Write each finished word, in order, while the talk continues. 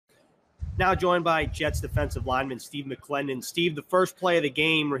Now joined by Jets defensive lineman Steve McLendon. Steve, the first play of the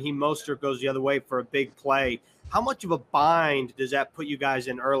game, Raheem Mostert goes the other way for a big play. How much of a bind does that put you guys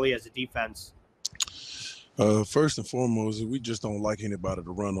in early as a defense? First and foremost, we just don't like anybody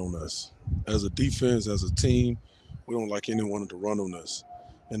to run on us. As a defense, as a team, we don't like anyone to run on us.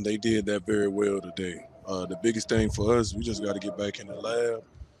 And they did that very well today. The biggest thing for us, we just got to get back in the lab,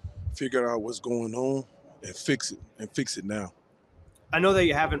 figure out what's going on, and fix it now. I know that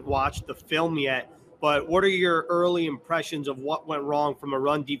you haven't watched the film yet, but what are your early impressions of what went wrong from a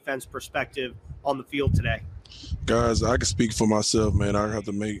run defense perspective on the field today? Guys, I can speak for myself, man. I have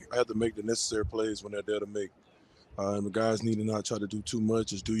to make the necessary plays when they're there to make. And the guys need to not try to do too much.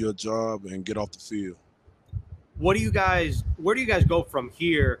 Just do your job and get off the field. Where do you guys go from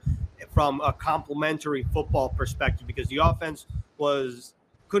here from a complementary football perspective? Because the offense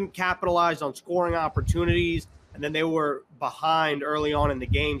couldn't capitalize on scoring opportunities, and then they were behind early on in the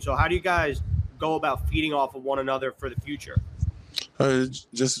game. So how do you guys go about feeding off of one another for the future?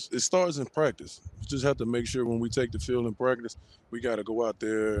 It starts in practice. You just have to make sure when we take the field in practice, we got to go out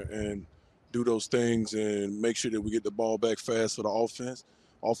there and do those things and make sure that we get the ball back fast for the offense.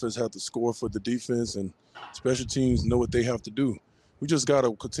 Offense have to score for the defense, and special teams know what they have to do. We just got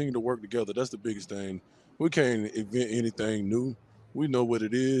to continue to work together. That's the biggest thing. We can't invent anything new. We know what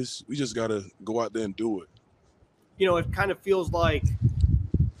it is. We just got to go out there and do it. You know, it kind of feels like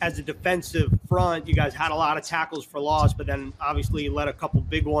as a defensive front, you guys had a lot of tackles for loss, but then obviously you let a couple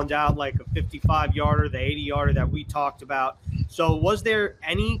big ones out, like a 55-yarder, the 80-yarder that we talked about. So was there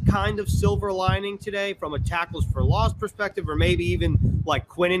any kind of silver lining today from a tackles for loss perspective, or maybe even like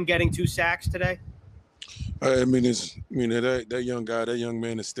Quinnen getting 2 sacks today? That young guy, that young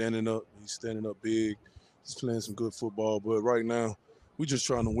man is standing up. He's standing up big. He's playing some good football. But right now, we're just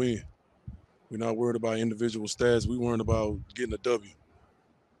trying to win. We're not worried about individual stats. We're worried about getting a W.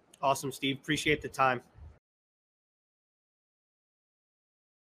 Awesome, Steve. Appreciate the time.